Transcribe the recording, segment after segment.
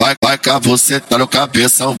cá você tá no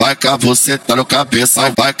cabeção, vai cá você tá no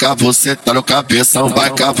cabeção, vai cá você tá no cabeção, vai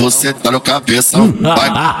cá você tá no cabeção, vai cá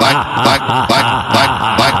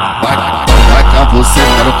você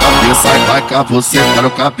tá no cabeça, vai cá você tá no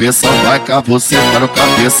cabeção, vai cá você tá no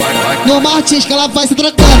cabeça. No Martins que ela vai se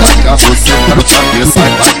trocando. Vai cá você tá no cabeça,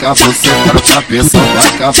 vai cá você tá no cabeça,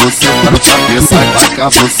 vai cá você tá no cabeça, vai cá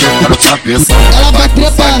você tá no cabeça. Ela vai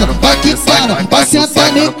trepando, vai quicando, vai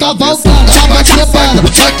sentando e cavalgando. Ela vai trepando,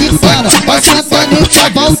 vai quicando, vai sentando e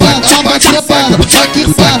cavalgando. Ela vai trepando, vai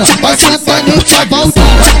quicando, vai sentando e cavalgando.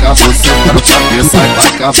 Vai cá você tá no cabeça,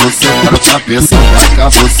 vai cá você tá no cabeça, vai cá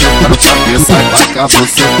você tá no cabeça, vai cá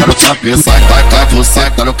você tá no cabeça, vai cá você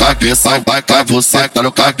tá no cabeça, vai cá você tá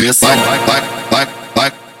no cabeça, vai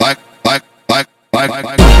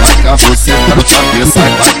cá você tá no cabeça,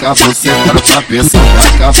 vai cá você tá no cabeça, vai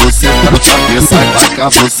cá você tá no cabeça, vai cá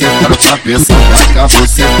você tá no cabeça, vai cá você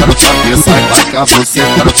tá no cabeça, vai cá você tá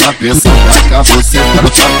no cabeça, vai cá você tá no cabeça, vai cá você tá no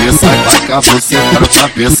cabeça,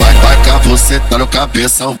 vai cá você tá no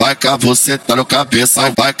cabeção, vai cá você tá no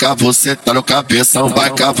cabeção, vai cá você tá no cabeção, vai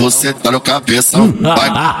cá você tá no cabeção,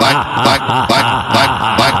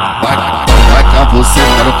 vai cá você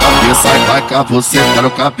tá no cabeça, vai cá você tá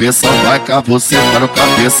no cabeça, vai cá você tá no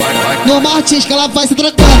cabeça. No Martins que ela vai se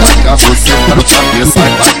trocando. Vai cá você tá no cabeça,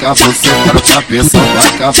 vai cá você tá no cabeça,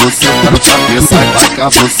 vai cá você tá no cabeça, vai cá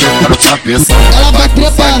você tá no cabeça. Ela vai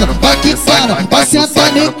trepando, vai quicando, vai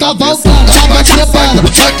sentando e cavalgando. Ela vai trepando,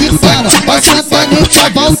 vai quicando, vai sentando e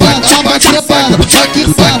cavalgando. Ela vai trepando, vai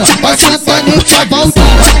quicando, vai sentando e cavalgando.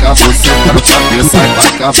 Vai cá você tá no cabeça,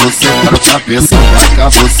 vai cá você tá no cabeça, vai cá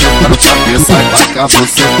você tá no cabeça, vai cá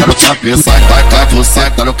você tá no cabeça, vai cá você tá no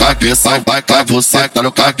cabeça, vai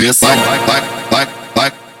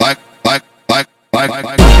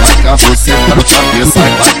cá você tá no cabeça,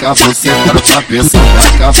 vai cá você tá no cabeça, vai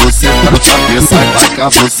cá você tá no cabeça, vai cá você tá no cabeça, vai cá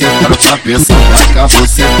você tá no cabeça, vai cá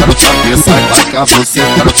você tá no cabeça, vai cá você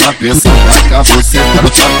tá no cabeça, vai cá você tá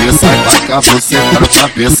no cabeça, vai cá você tá no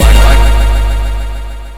cabeça.